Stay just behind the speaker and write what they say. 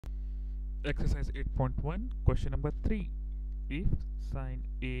Exercise 8.1, question number 3. If sin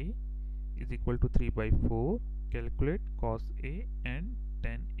A is equal to 3 by 4, calculate cos A and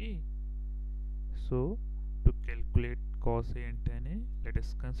tan A. So, to calculate cos A and tan A, let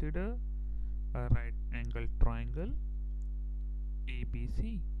us consider a right angle triangle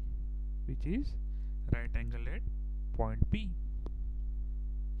ABC, which is right angle at point B.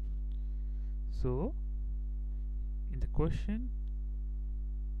 So, in the question,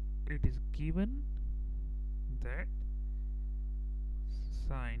 it is given that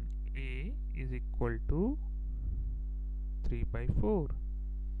sin A is equal to 3 by 4,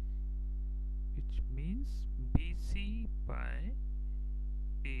 which means BC by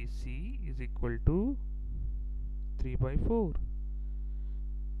AC is equal to 3 by 4.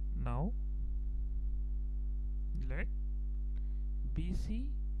 Now let BC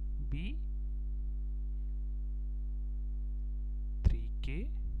be 3K,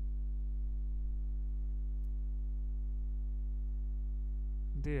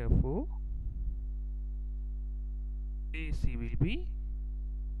 therefore AC will be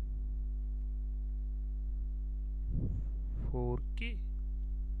 4K.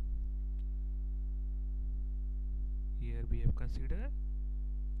 Here we have considered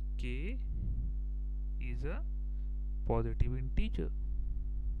K is a positive integer.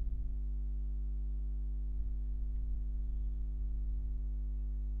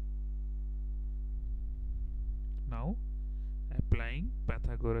 Now applying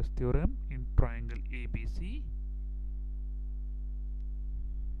Pythagoras theorem in triangle ABC,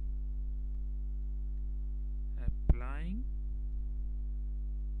 applying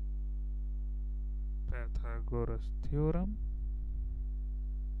Pythagoras theorem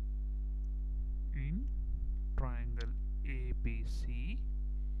in triangle ABC,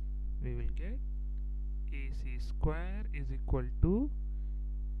 we will get AC square is equal to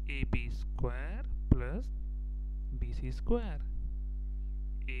AB square plus BC square.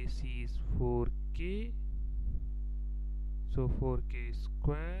 AC is 4K, so 4K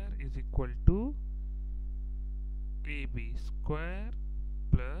square is equal to AB square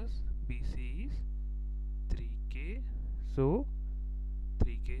plus BC is 3K, so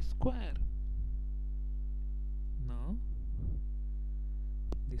 3K square. Now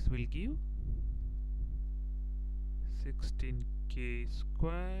this will give 16K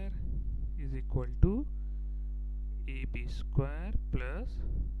square is equal to AB square plus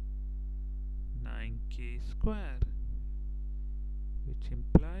 9K square, which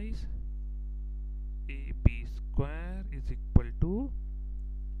implies AB square is equal to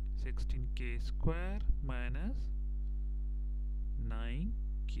 16K square minus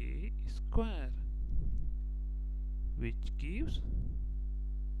 9K square, which gives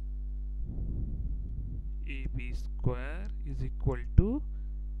AB square is equal to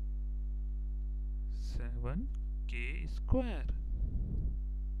 7K square.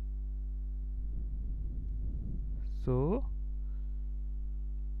 So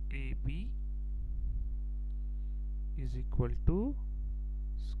AB is equal to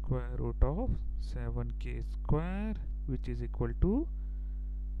square root of 7K square, which is equal to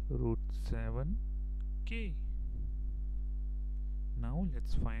root 7K. Now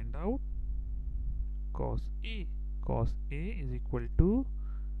let's find out cos A. Cos A is equal to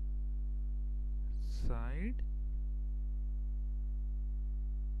side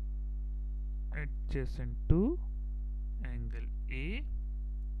adjacent to angle A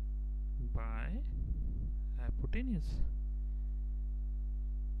by hypotenuse.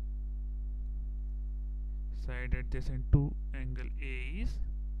 Side adjacent to angle A is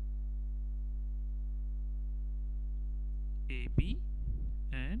AB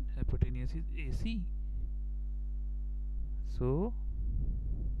and hypotenuse is AC. So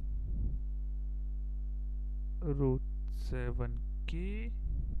root 7K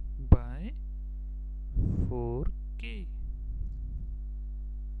by 4K.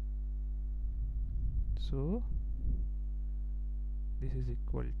 So this is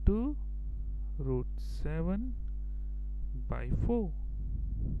equal to root 7 by 4.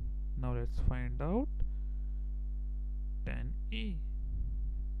 Now let's find out tan A.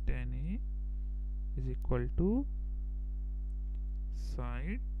 Tan A is equal to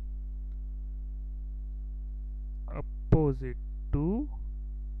side opposite to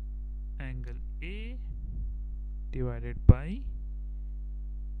angle A divided by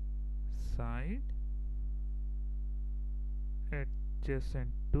side adjacent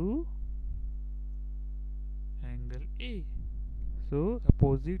to angle A. So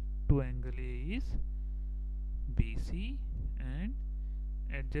opposite to angle A is BC and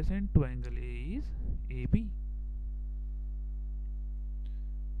adjacent to angle A is AB.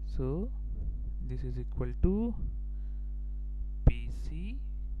 So This is equal to PC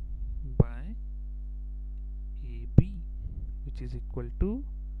by AB, which is equal to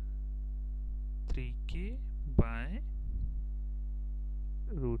 3k by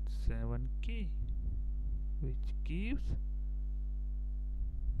root 7k, which gives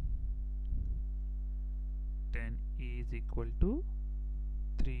 10a is equal to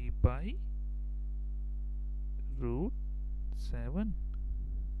 3 by root 7,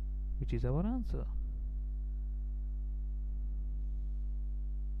 which is our answer.